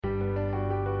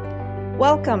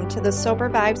Welcome to the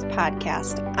Sober Vibes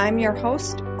podcast. I'm your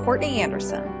host, Courtney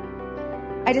Anderson.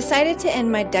 I decided to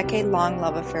end my decade-long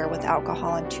love affair with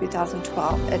alcohol in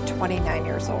 2012 at 29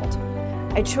 years old.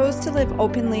 I chose to live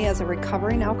openly as a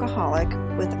recovering alcoholic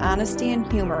with honesty and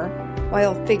humor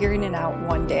while figuring it out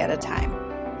one day at a time.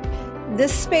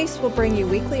 This space will bring you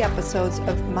weekly episodes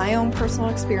of my own personal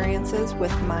experiences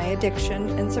with my addiction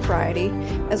and sobriety,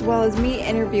 as well as me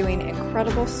interviewing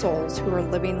incredible souls who are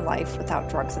living life without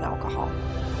drugs and alcohol.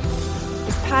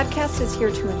 This podcast is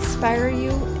here to inspire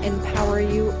you, empower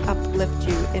you, uplift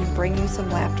you, and bring you some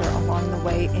laughter along the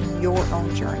way in your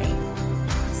own journey.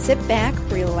 Sit back,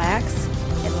 relax,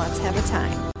 and let's have a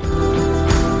time.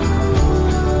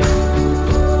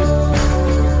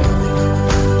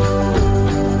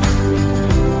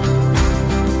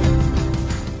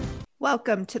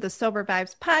 Welcome to the Sober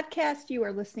Vibes podcast. You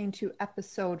are listening to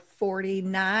episode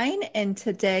 49, and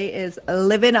today is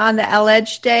Living on the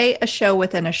Edge Day, a show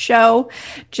within a show.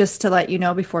 Just to let you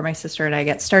know, before my sister and I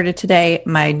get started today,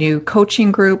 my new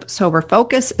coaching group, Sober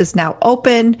Focus, is now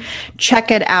open. Check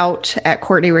it out at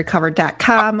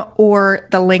CourtneyRecovered.com or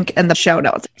the link in the show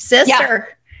notes.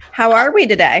 Sister, How are we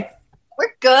today?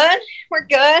 We're good.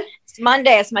 It's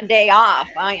Monday. It's my day off.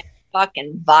 I am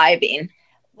fucking vibing.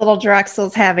 Little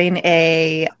Drexel's having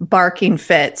a barking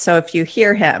fit. So if you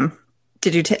hear him,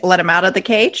 did you let him out of the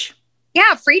cage?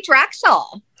 Yeah, free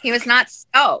Drexel. He was not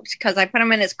stoked because I put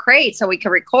him in his crate so we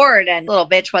could record, and little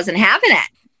bitch wasn't having it.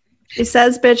 She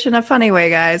says bitch in a funny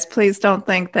way, guys. Please don't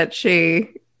think that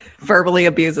she verbally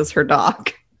abuses her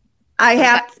dog. I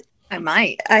have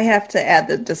to add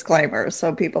the disclaimer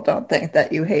so people don't think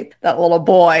that you hate that little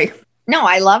boy. No,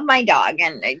 I love my dog,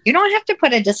 and you don't have to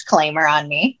put a disclaimer on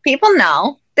me. People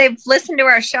know. They've listened to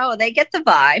our show. They get the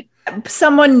vibe.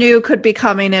 Someone new could be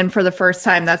coming in for the first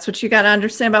time. That's what you got to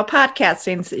understand about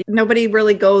podcasting. Nobody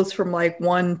really goes from like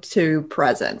one to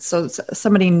present. So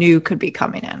somebody new could be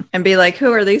coming in and be like,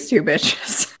 who are these two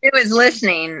bitches? Who is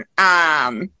listening?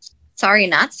 Sorry,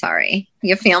 not sorry.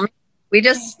 You feel me?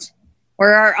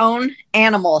 We're our own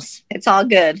animals. It's all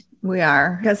good. We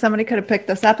are. Because somebody could have picked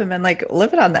this up and been like,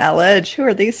 living on the edge. Who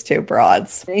are these two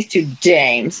broads? These two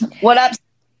dames. What up?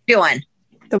 Doing?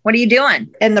 What are you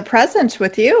doing? In the present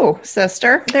with you,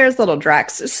 sister. There's little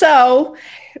Drex. So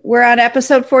we're on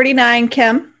episode 49,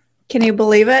 Kim. Can you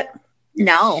believe it?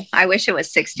 No, I wish it was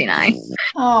 69.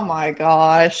 Oh my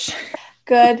gosh.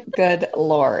 Good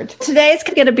Lord. Today's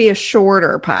going to be a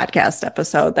shorter podcast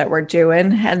episode that we're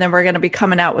doing. And then we're going to be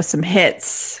coming out with some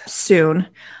hits soon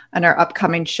on our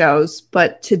upcoming shows.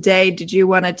 But today, did you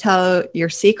want to tell your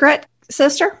secret,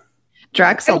 sister?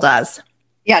 Drexel does.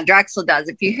 Yeah, Drexel does.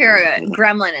 If you hear a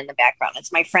gremlin in the background,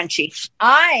 it's my Frenchie.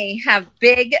 I have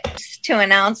big to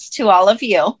announce to all of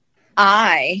you.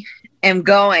 I am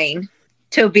going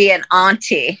to be an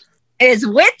auntie. It is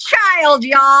with child,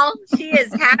 y'all. She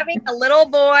is having a little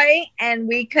boy, and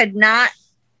we could not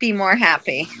be more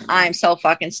happy. I'm so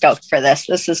fucking stoked for this.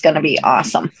 This is going to be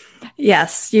awesome.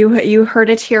 Yes, you heard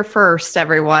it here first,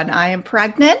 everyone. I am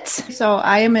pregnant. So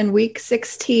I am in week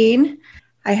 16.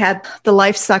 I had the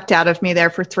life sucked out of me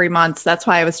there for 3 months. That's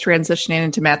why I was transitioning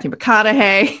into Matthew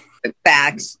McConaughey.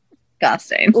 Facts.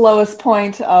 Disgusting. Lowest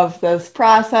point of this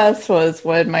process was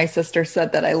when my sister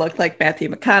said that I looked like Matthew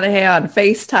McConaughey on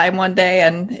FaceTime one day,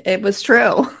 and it was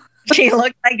true. She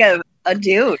looked like a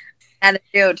dude. And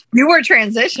dude, you were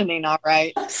transitioning, all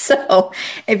right. So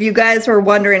if you guys were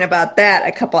wondering about that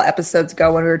a couple episodes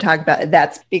ago when we were talking about it,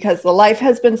 that's because the life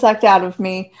has been sucked out of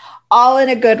me, all in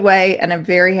a good way. And I'm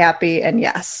very happy. And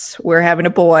yes, we're having a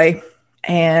boy.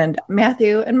 And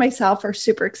Matthew and myself are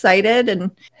super excited and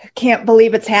can't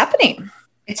believe it's happening.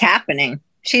 It's happening.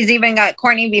 She's even got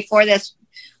Courtney before this.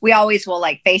 We always will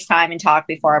like FaceTime and talk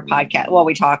before our podcast. Well,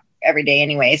 we talk every day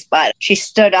anyways, but she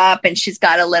stood up and she's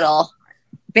got a little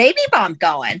baby bump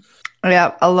going.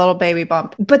 Yeah, a little baby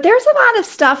bump. But there's a lot of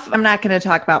stuff. I'm not going to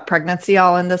talk about pregnancy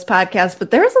all in this podcast, but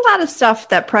there's a lot of stuff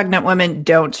that pregnant women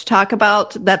don't talk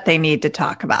about that they need to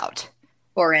talk about.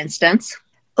 For instance,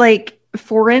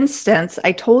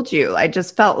 I told you, I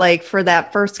just felt like for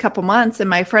that first couple months, and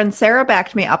my friend Sarah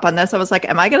backed me up on this. I was like,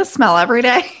 am I going to smell every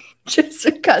day? Just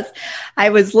because I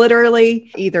was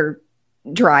literally either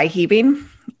dry heaving,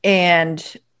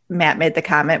 and Matt made the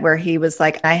comment where he was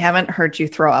like, I haven't heard you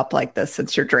throw up like this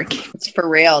since you're drinking. It's for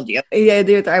real, dude.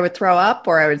 Yeah, I would throw up,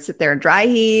 or I would sit there and dry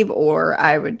heave, or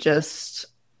I would just,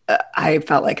 I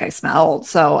felt like I smelled.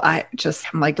 So I'm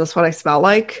like, this is what I smell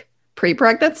like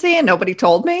pre-pregnancy, and nobody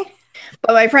told me.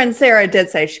 But my friend Sarah did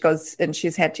say, she goes, and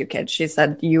she's had 2 kids. She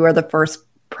said, you are the first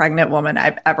pregnant woman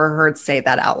I've ever heard say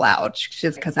that out loud.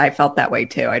 She's because I felt that way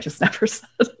too. I just never said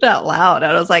it out loud.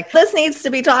 And I was like, this needs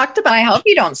to be talked about. I hope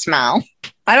you don't smell.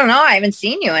 I don't know. I haven't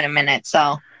seen you in a minute.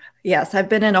 So Yes, I've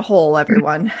been in a hole,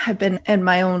 everyone. I've been in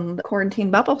my own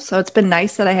quarantine bubble. So it's been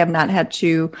nice that I have not had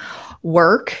to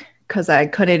work because I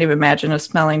couldn't even imagine us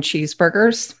smelling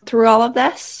cheeseburgers through all of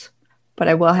this. But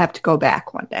I will have to go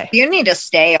back one day. you need to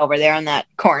stay over there in that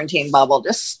quarantine bubble.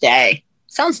 Just stay.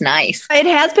 Sounds nice. It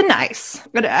has been nice,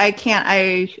 but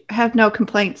I have no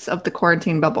complaints of the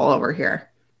quarantine bubble over here.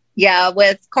 Yeah,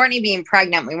 with Courtney being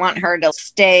pregnant, we want her to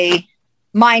stay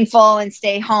mindful and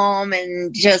stay home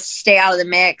and just stay out of the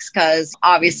mix, because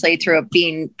obviously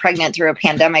being pregnant through a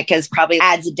pandemic is probably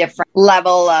adds a different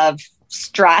level of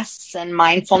stress and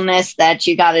mindfulness that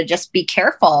you got to just be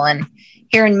careful. And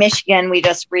here in Michigan, we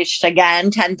just reached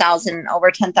again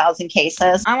over 10,000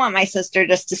 cases. I want my sister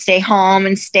just to stay home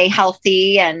and stay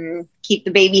healthy and keep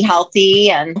the baby healthy.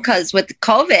 And because with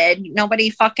COVID, nobody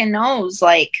fucking knows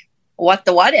like what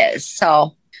is.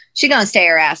 So she's going to stay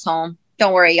her ass home.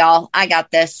 Don't worry, y'all. I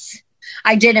got this.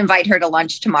 I did invite her to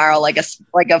lunch tomorrow, like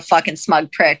a fucking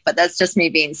smug prick, but that's just me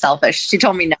being selfish. She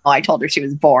told me no. I told her she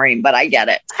was boring, but I get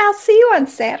it. I'll see you on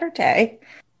Saturday.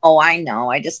 Oh, I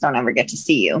know. I just don't ever get to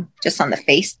see you, just on the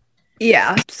face.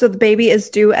 Yeah. So the baby is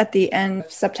due at the end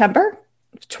of September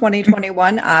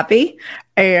 2021, Avi.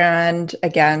 And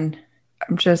again,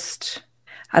 I don't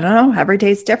know, every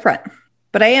day's different.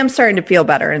 But I am starting to feel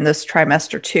better in this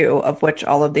trimester 2, of which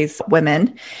all of these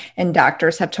women and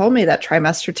doctors have told me that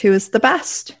trimester 2 is the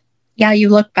best. Yeah, you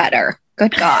look better.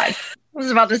 Good God. I was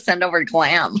about to send over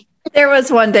glam. There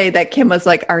was one day that Kim was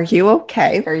like, "Are you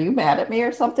okay? Are you mad at me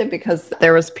or something?" Because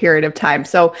there was a period of time.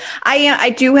 So I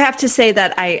do have to say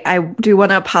that I do want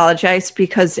to apologize,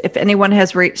 because if anyone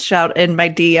has reached out in my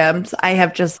DMs, I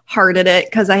have just hearted it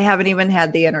because I haven't even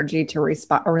had the energy to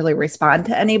respond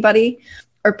to anybody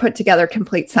or put together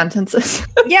complete sentences.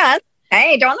 Yeah.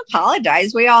 Hey, don't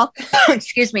apologize. We all,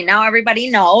 excuse me, now everybody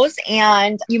knows,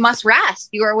 and you must rest.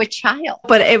 You are with child.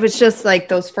 But it was just like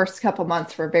those first couple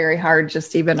months were very hard,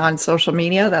 just even on social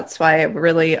media. That's why I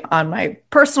really, on my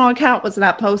personal account, was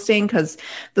not posting, because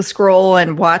the scroll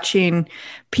and watching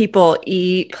people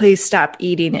eat. Please stop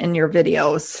eating in your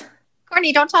videos.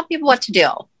 Courtney, don't tell people what to do.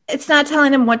 It's not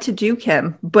telling them what to do,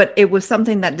 Kim, but it was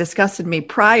something that disgusted me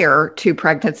prior to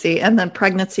pregnancy, and then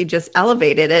pregnancy just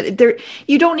elevated it.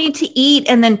 You don't need to eat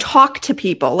and then talk to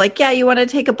people. Like, yeah, you want to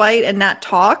take a bite and not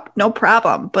talk? No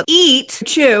problem. But eat,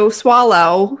 chew,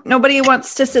 swallow. Nobody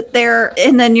wants to sit there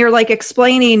and then you're like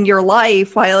explaining your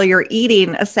life while you're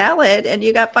eating a salad and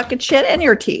you got fucking shit in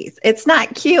your teeth. It's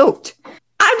not cute.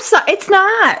 I'm sorry. It's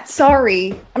not.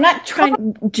 Sorry. I'm not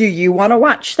trying. Do you want to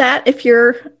watch that if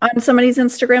you're on somebody's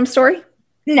Instagram story?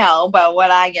 No, but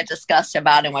what I get discussed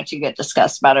about and what you get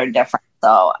discussed about are different.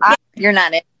 So you're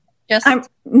not in.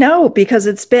 No, because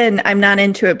I'm not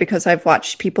into it, because I've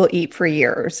watched people eat for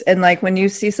years. And like when you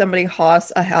see somebody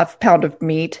hoss a half pound of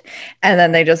meat and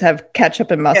then they just have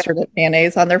ketchup and mustard and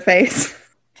mayonnaise on their face.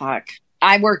 Fuck.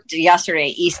 I worked yesterday,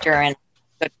 Easter and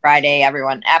Good Friday,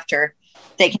 everyone, after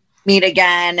they can meat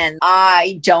again, and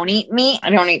I don't eat meat. I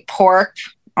don't eat pork.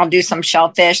 I'll do some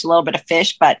shellfish, a little bit of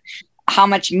fish, but how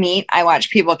much meat I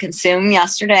watch people consume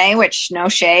yesterday, which no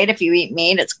shade. If you eat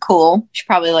meat, it's cool. You should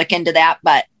probably look into that,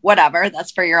 but whatever.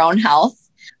 That's for your own health.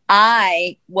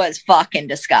 I was fucking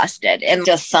disgusted, and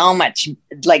just so much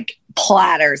like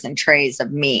platters and trays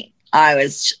of meat.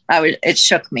 It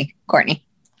shook me, Courtney.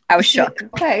 I was shook.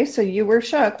 Okay. So you were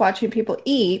shook watching people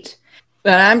eat.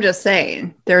 But I'm just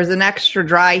saying, there's an extra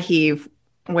dry heave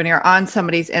when you're on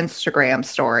somebody's Instagram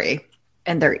story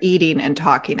and they're eating and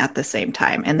talking at the same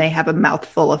time, and they have a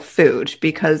mouthful of food,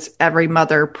 because every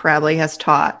mother probably has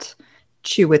taught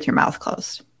chew with your mouth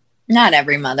closed. Not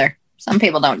every mother. Some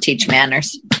people don't teach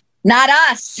manners. Not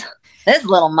us. This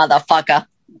little motherfucker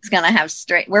is going to have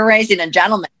we're raising a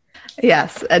gentleman.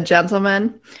 Yes, a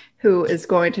gentleman who is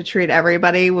going to treat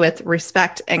everybody with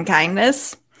respect and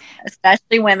kindness.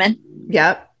 Especially women.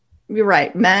 Yep, you're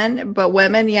right. Men, but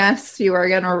women, yes, you are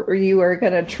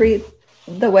gonna treat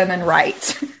the women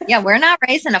right. Yeah, we're not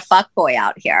raising a fuckboy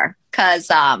out here, because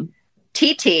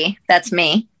TT, that's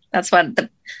me. That's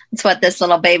what this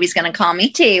little baby's gonna call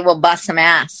me. T will bust some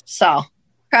ass. So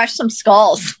crush some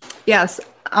skulls. Yes,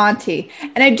 Auntie.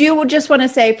 And I do just want to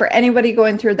say, for anybody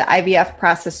going through the IVF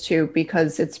process too,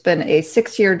 because it's been a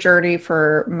 6-year journey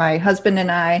for my husband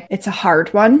and I. It's a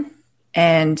hard one.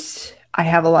 And I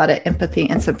have a lot of empathy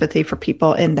and sympathy for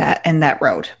people in that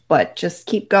road, but just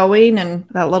keep going, and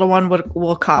that little one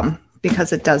will come,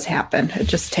 because it does happen. It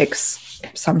just takes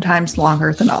sometimes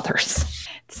longer than others.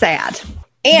 It's sad.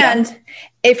 And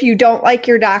if you don't like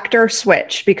your doctor,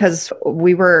 switch, because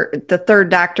the third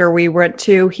doctor we went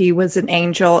to, he was an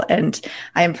angel, and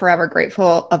I am forever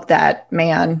grateful of that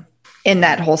man. in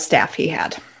that whole staff he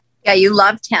had. Yeah, you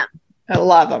loved him. I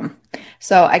love him.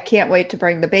 So I can't wait to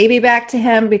bring the baby back to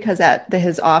him because at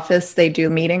his office, they do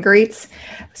meet and greets.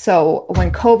 So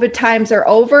when COVID times are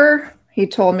over, he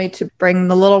told me to bring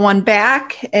the little one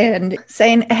back, and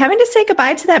having to say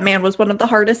goodbye to that man was one of the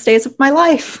hardest days of my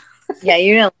life. Yeah,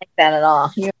 you didn't like that at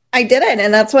all. I didn't.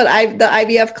 And that's what the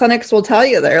IVF clinics will tell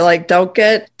you. They're like, don't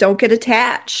get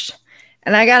attached.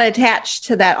 And I got attached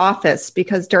to that office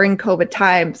because during COVID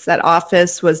times, that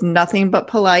office was nothing but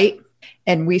polite.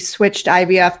 And we switched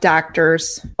IVF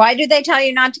doctors. Why do they tell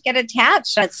you not to get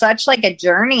attached? It's such like a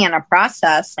journey and a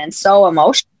process and so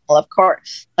emotional, of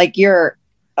course. Like you're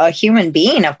a human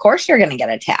being. Of course you're going to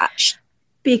get attached.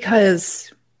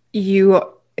 Because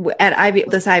this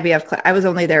IVF class, I was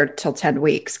only there till 10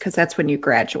 weeks because that's when you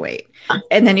graduate.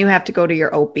 And then you have to go to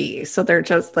your OB. So they're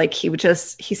just like, he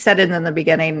said it in the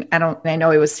beginning. I know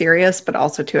he was serious, but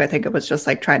also too, I think it was just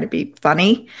like trying to be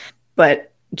funny. But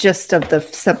just of the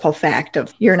simple fact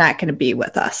of you're not going to be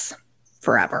with us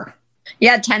forever.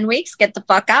 Yeah, 10 weeks, get the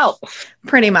fuck out.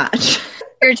 Pretty much.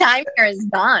 Your time here is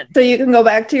done. So you can go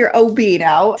back to your OB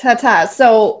now. Ta-ta.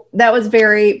 So that was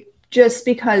just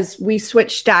because we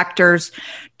switched doctors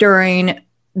during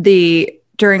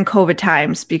COVID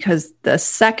times, because the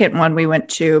second one we went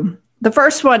to, the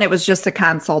first one, it was just a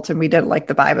consult and we didn't like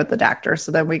the vibe of the doctor.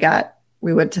 So then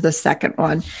we went to the second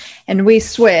one and we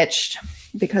switched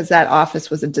because that office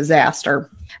was a disaster.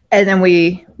 And then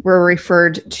we were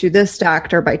referred to this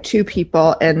doctor by two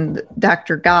people, and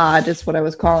Dr. God is what I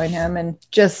was calling him. And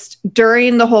just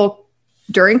during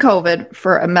COVID,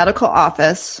 for a medical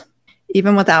office,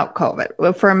 even without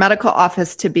COVID, for a medical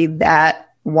office to be that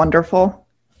wonderful,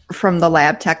 from the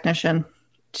lab technician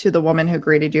to the woman who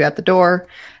greeted you at the door,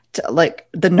 to like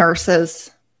the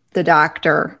nurses, the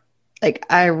doctor, like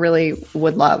I really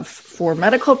would love for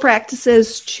medical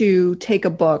practices to take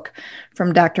a book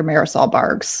from Dr. Marisol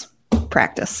Barg's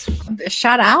practice.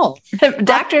 Shout out.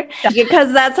 Doctor,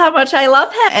 because that's how much I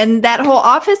love him. And that whole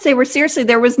office,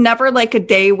 there was never like a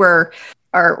day or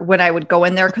when I would go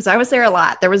in there, because I was there a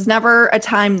lot. There was never a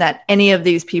time that any of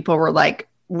these people were like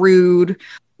rude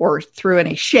or threw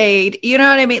any shade. You know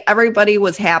what I mean? Everybody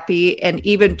was happy. And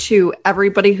even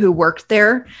everybody who worked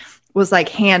there was like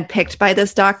handpicked by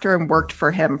this doctor and worked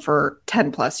for him for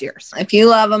 10 plus years. If you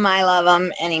love him, I love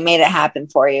him. And he made it happen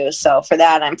for you. So for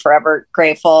that, I'm forever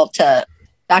grateful to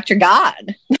Dr.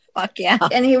 God. Fuck yeah.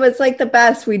 And he was like the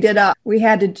best. We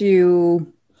had to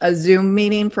do a Zoom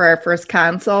meeting for our first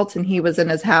consult, and he was in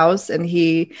his house, and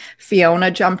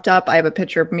Fiona jumped up. I have a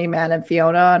picture of me, Matt, and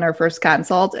Fiona on our first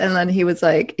consult. And then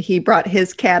he brought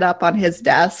his cat up on his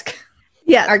desk.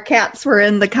 Yeah, our cats were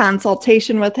in the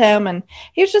consultation with him, and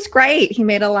he was just great. He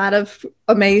made a lot of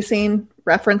amazing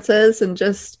references, and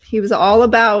he was all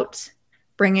about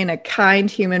bringing a kind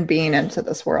human being into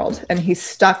this world. And he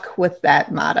stuck with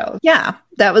that motto. Yeah,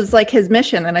 that was like his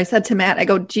mission. And I said to Matt, I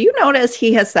go, do you notice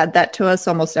he has said that to us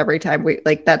almost every time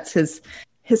that's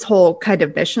his whole kind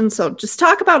of mission. So just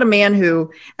talk about a man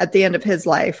who at the end of his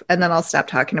life, and then I'll stop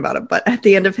talking about it, but at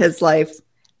the end of his life,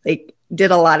 like did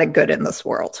a lot of good in this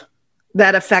world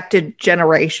that affected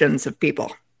generations of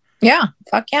people. Yeah.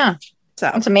 Fuck yeah. So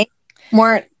it's amazing.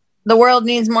 The world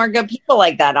needs more good people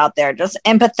like that out there, just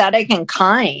empathetic and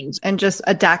kind. And just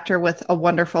a doctor with a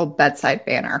wonderful bedside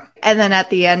manner. And then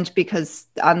at the end, because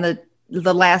on the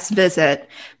last visit,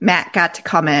 Matt got to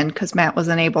come in because Matt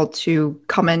wasn't able to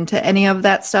come into any of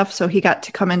that stuff. So he got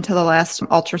to come into the last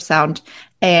ultrasound.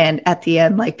 And at the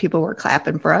end, like people were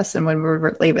clapping for us. And when we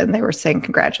were leaving, they were saying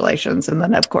congratulations. And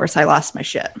then, of course, I lost my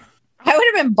shit. I would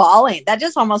have been bawling. That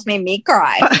just almost made me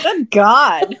cry. Good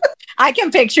God. I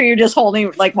can picture you just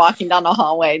walking down the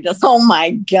hallway. Just, oh my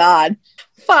God.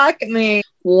 Fuck me.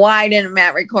 Why didn't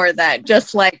Matt record that?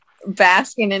 Just like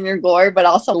basking in your glory, but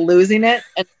also losing it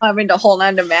and having to hold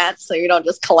on to Matt so you don't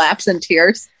just collapse in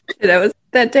tears.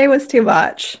 That day was too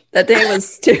much. That day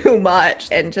was too much.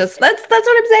 And just that's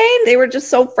what I'm saying. They were just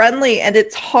so friendly, and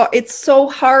it's hard. It's so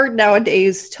hard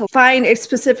nowadays to find a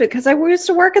specific, because I used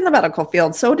to work in the medical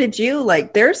field. So did you.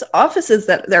 Like there's offices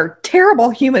that they're terrible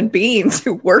human beings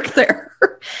who work there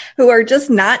who are just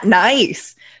not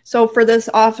nice. So for this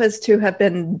office to have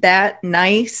been that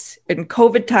nice in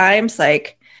COVID times,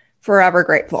 like forever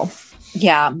grateful.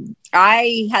 Yeah.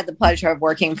 I had the pleasure of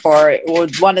working for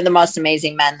one of the most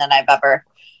amazing men that I've ever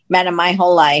met in my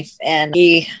whole life. And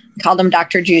he called him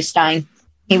Dr. Jewstein.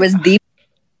 He was the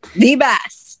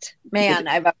best man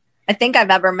I think I've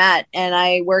ever met. And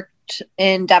I worked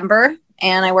in Denver,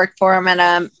 and I worked for him at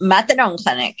a methadone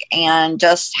clinic, and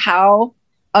just how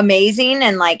amazing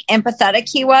and like empathetic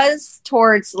he was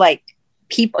towards like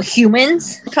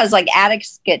humans, because like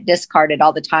addicts get discarded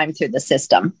all the time through the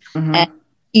system. Mm-hmm. And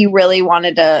he really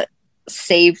wanted to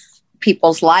save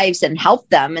people's lives and help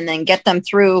them and then get them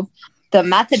through the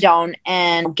methadone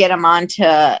and get them onto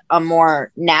a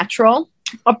more natural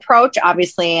approach.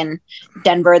 Obviously in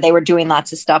Denver, they were doing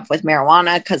lots of stuff with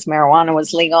marijuana because marijuana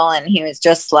was legal. And he was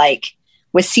just like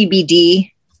with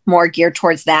CBD, more geared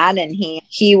towards that. And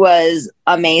he was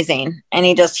amazing. And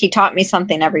he taught me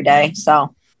something every day.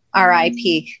 So RIP.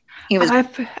 He was,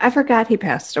 I forgot he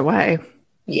passed away.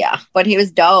 yeah, but he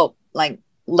was dope. Like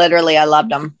literally, I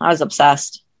loved him. I was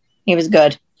obsessed. He was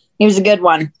good. He was a good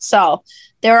one. So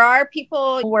there are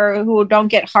people who don't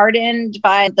get hardened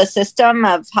by the system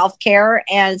of healthcare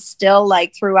and still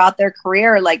like throughout their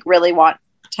career, like really want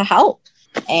to help.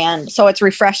 And so it's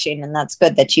refreshing. And that's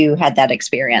good that you had that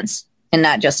experience and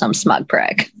not just some smug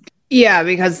prick. Yeah,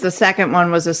 because the second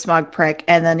one was a smug prick.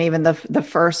 And then even the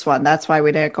first one, that's why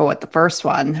we didn't go with the first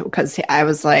one. Because I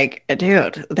was like,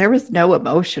 dude, there was no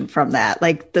emotion from that.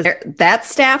 Like that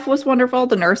staff was wonderful.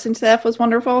 The nursing staff was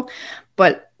wonderful.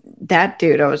 But that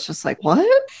dude, I was just like,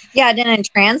 what? Yeah, it didn't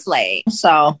translate.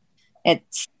 So it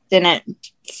didn't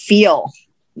feel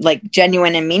like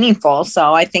genuine and meaningful.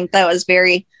 So I think that was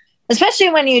very, especially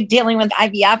when you're dealing with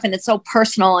IVF and it's so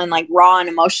personal and like raw and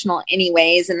emotional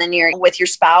anyways. And then you're with your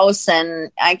spouse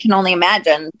and I can only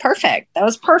imagine. Perfect. That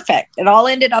was perfect. It all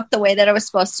ended up the way that it was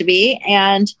supposed to be.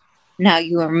 And now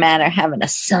you are mad at having a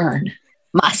son,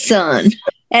 my son.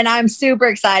 And I'm super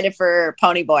excited for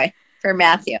Pony Boy, for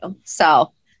Matthew.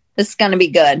 So this is going to be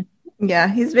good. Yeah,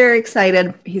 he's very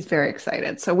excited. He's very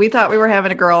excited. So we thought we were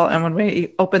having a girl. And when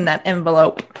we opened that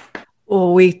envelope,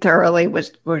 we thoroughly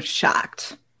were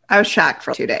shocked. I was shocked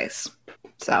for 2 days.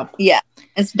 So yeah,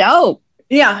 it's dope.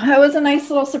 Yeah, it was a nice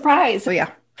little surprise. So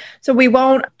yeah. So we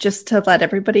won't, just to let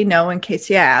everybody know in case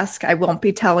you ask, I won't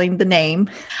be telling the name.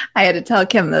 I had to tell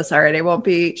Kim this already. I won't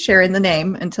be sharing the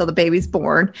name until the baby's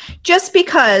born. Just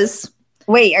because.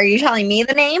 Wait, are you telling me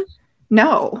the name?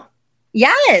 No.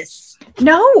 Yes.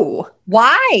 No.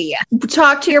 Why?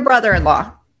 Talk to your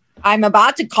brother-in-law. I'm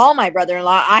about to call my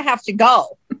brother-in-law. I have to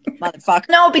go. Motherfucker.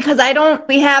 No, because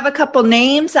we have a couple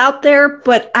names out there,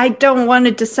 but I don't want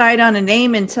to decide on a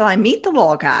name until I meet the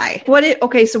little guy.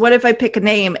 So what if I pick a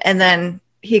name and then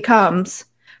he comes?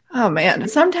 Oh man,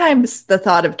 sometimes the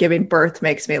thought of giving birth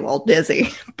makes me a little dizzy,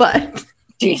 but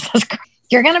Jesus Christ,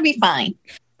 you're going to be fine.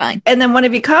 Fine. And then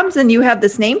when he comes and you have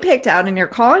this name picked out and you're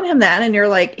calling him that and you're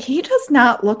like, he does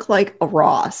not look like a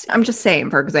Ross. I'm just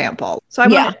saying, for example. So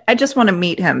I just want to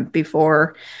meet him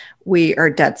before we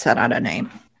are dead set on a name.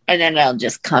 And then it'll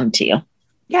just come to you.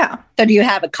 Yeah. So do you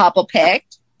have a couple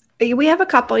picked? We have a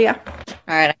couple, yeah.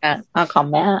 All right, I'll call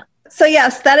Matt. So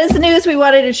yes, that is the news we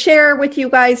wanted to share with you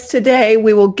guys today.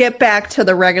 We will get back to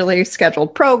the regularly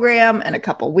scheduled program in a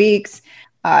couple weeks.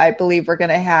 I believe we're going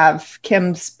to have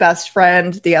Kim's best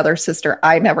friend, the other sister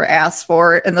I never asked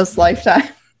for in this lifetime.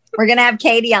 We're going to have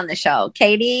Katie on the show.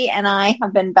 Katie and I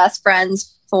have been best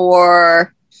friends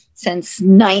since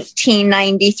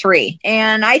 1993.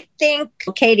 And I think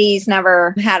Katie's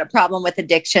never had a problem with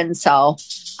addiction. So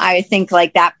I think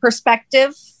like that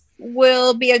perspective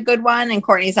will be a good one. And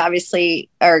Katie's obviously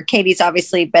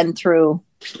been through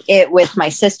it with my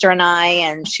sister and I,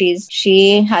 and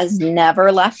she has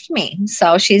never left me.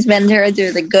 So she's been there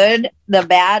through the good, the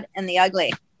bad, and the ugly.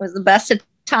 It was the best of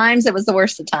times. It was the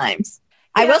worst of times.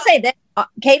 Yeah. I will say that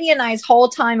Katie and I's whole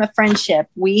time of friendship,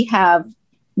 we have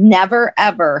never,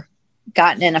 ever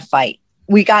gotten in a fight.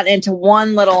 We got into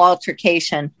one little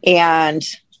altercation and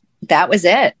that was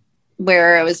it,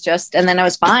 where it was just, and then it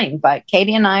was fine. But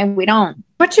Katie and I, we don't.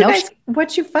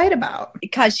 What'd you fight about?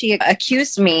 Because she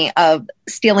accused me of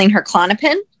stealing her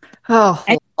Klonopin. Oh.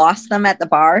 I lost them at the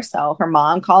bar. So her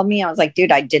mom called me. I was like,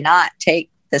 dude, I did not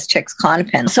take this chick's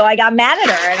Klonopin. So I got mad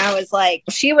at her and I was like,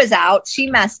 she was out.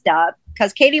 She messed up.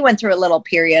 Because Katie went through a little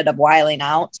period of wiling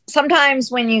out.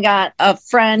 Sometimes when you got a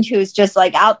friend who's just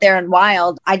like out there and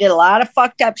wild, I did a lot of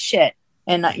fucked up shit.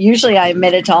 And usually I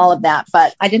admitted to all of that,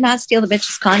 but I did not steal the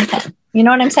bitch's content. You know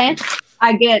what I'm saying?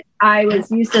 I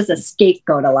was used as a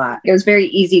scapegoat a lot. It was very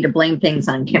easy to blame things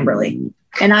on Kimberly.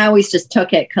 And I always just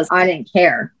took it because I didn't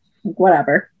care. Like,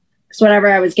 whatever. Because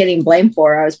whatever I was getting blamed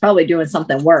for, I was probably doing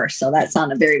something worse. So that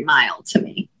sounded very mild to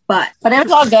me. But it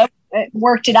was all good. It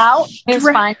worked it out. It was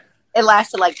fine. It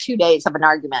lasted like 2 days of an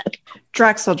argument.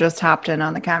 Drexel just hopped in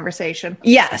on the conversation.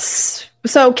 Yes.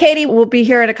 So Katie will be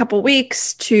here in a couple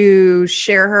weeks to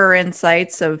share her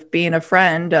insights of being a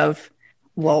friend of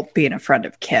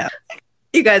Kim.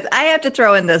 You guys, I have to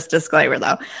throw in this disclaimer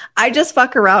though. I just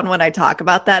fuck around when I talk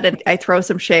about that and I throw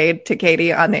some shade to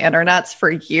Katie on the internets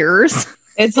for years.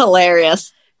 It's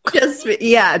hilarious.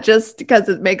 just because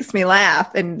it makes me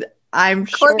laugh. And I'm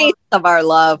sure Courtney of our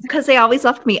love. because they always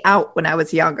left me out when I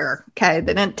was younger. Okay.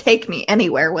 They didn't take me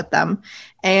anywhere with them.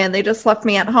 And they just left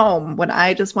me at home when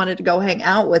I just wanted to go hang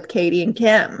out with Katie and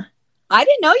Kim. I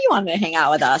didn't know you wanted to hang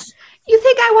out with us. You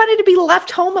think I wanted to be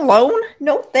left home alone?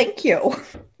 No, thank you.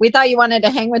 We thought you wanted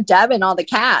to hang with Deb and all the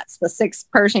cats, the 6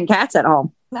 Persian cats at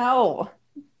home. No.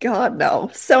 God, no.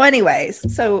 So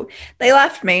anyways, so they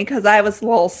left me because I was the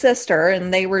little sister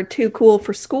and they were too cool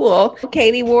for school.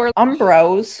 Katie wore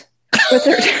Umbros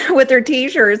with her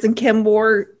t-shirts and Kim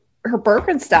wore her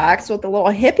Birkenstocks with a little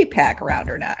hippie pack around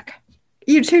her neck.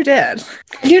 You two did.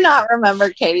 I do not remember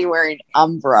Katie wearing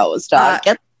Umbros, dog.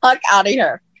 Get the fuck out of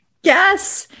here.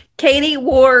 Yes. Katie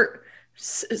wore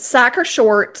soccer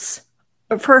shorts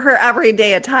for her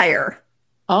everyday attire.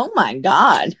 Oh my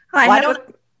God. Why Why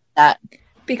don't that?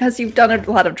 Because you've done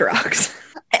a lot of drugs.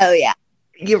 Oh yeah.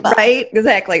 You're right.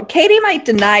 Exactly. Katie might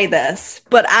deny this,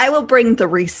 but I will bring the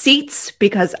receipts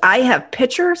because I have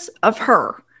pictures of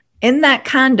her in that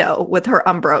condo with her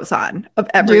Umbros on of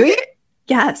everyday.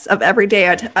 Yes, of everyday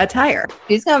attire.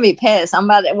 She's gonna be pissed.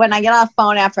 When I get off the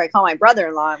phone after I call my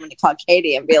brother-in-law, I'm gonna call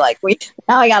Katie and be like,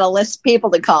 now I got a list of people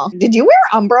to call. Did you wear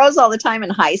Umbros all the time in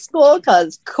high school?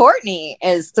 Because Courtney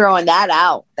is throwing that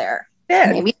out there.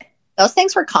 Yeah. Maybe those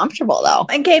things were comfortable though.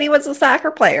 And Katie was a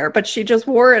soccer player, but she just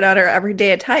wore it on her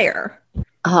everyday attire.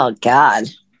 Oh God.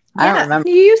 I don't remember.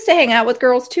 You used to hang out with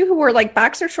girls too who wore like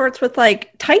boxer shorts with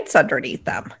like tights underneath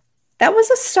them. That was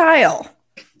a style.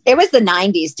 It was the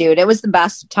 90s, dude. It was the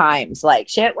best of times. Like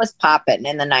shit was popping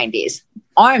in the 90s.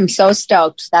 I'm so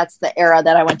stoked. That's the era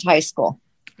that I went to high school.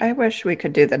 I wish we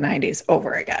could do the 90s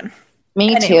over again.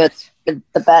 Me too. It's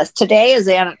the best. Today is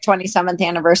the 27th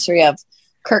anniversary of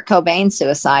Kurt Cobain's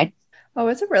suicide. Oh,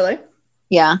 is it really?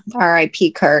 Yeah.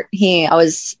 R.I.P. Kurt. I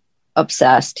was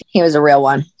obsessed. He was a real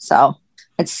one. So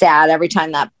it's sad every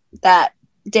time that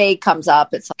day comes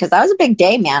up. It's because that was a big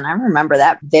day, man. I remember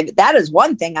that. That is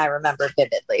one thing I remember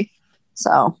vividly.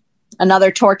 So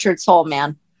another tortured soul,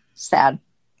 man. Sad.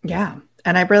 Yeah.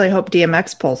 And I really hope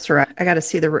DMX pulls through. I got to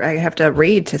see I have to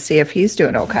read to see if he's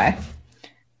doing okay.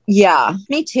 Yeah,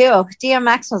 me too.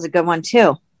 DMX was a good one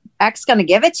too. X gonna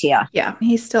give it to you. Yeah,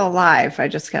 he's still alive. I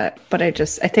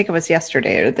think it was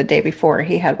yesterday or the day before.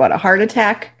 He had a heart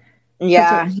attack?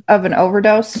 Yeah. Of an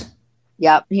overdose?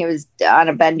 Yep. He was on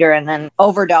a bender and then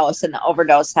overdose, and the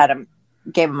overdose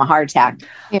gave him a heart attack.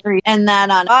 And then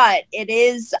but it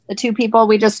is the 2 people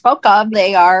we just spoke of.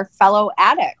 They are fellow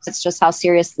addicts. It's just how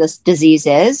serious this disease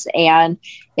is, and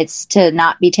it's to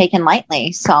not be taken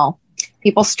lightly. So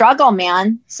people struggle,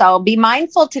 man. So be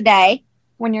mindful today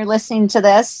when you're listening to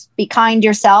this. Be kind to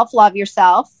yourself. Love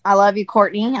yourself. I love you,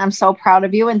 Courtney. I'm so proud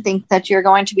of you and think that you're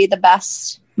going to be the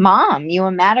best mom. You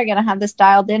and Matt are going to have this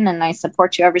dialed in, and I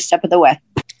support you every step of the way.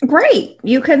 Great.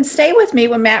 You can stay with me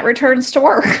when Matt returns to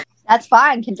work. That's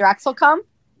fine. Can Drexel come?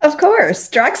 Of course.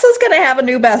 Drexel's going to have a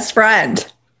new best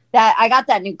friend. I got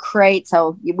that new crate,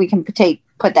 so we can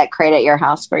put that crate at your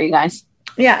house for you guys.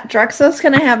 Yeah, Drexel's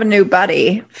going to have a new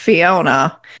buddy.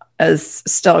 Fiona is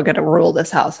still going to rule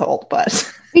this household,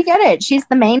 but we get it. She's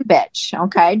the main bitch.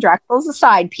 Okay. Drexel's a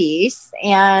side piece,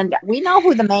 and we know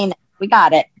who the main is. We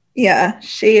got it. Yeah,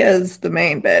 she is the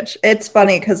main bitch. It's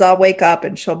funny because I'll wake up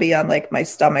and she'll be on like my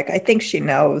stomach. I think she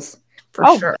knows for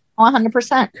sure.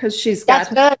 100%. Because she's got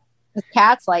good. The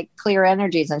cats like clear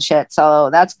energies and shit. So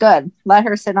that's good. Let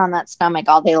her sit on that stomach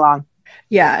all day long.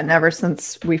 Yeah. And ever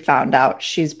since we found out,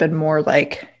 she's been more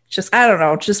like, just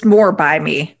more by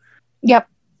me. Yep.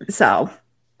 So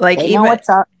like, what's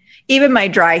up. Even my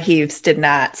dry heaves did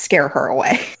not scare her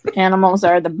away. Animals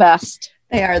are the best.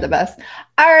 They are the best.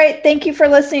 All right. Thank you for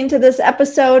listening to this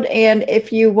episode. And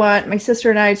if you want my sister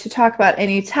and I to talk about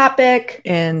any topic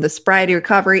in the sobriety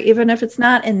recovery, even if it's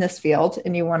not in this field,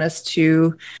 and you want us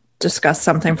to discuss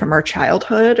something from our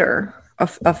childhood or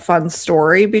a fun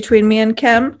story between me and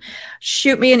Kim,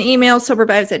 shoot me an email,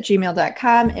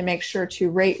 sobervibes@gmail.com, and make sure to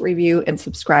rate, review, and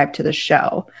subscribe to the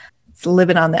show. It's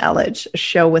Living on the Edge, a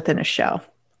show within a show.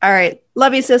 All right.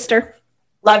 Love you, sister.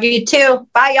 Love you too.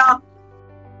 Bye, y'all.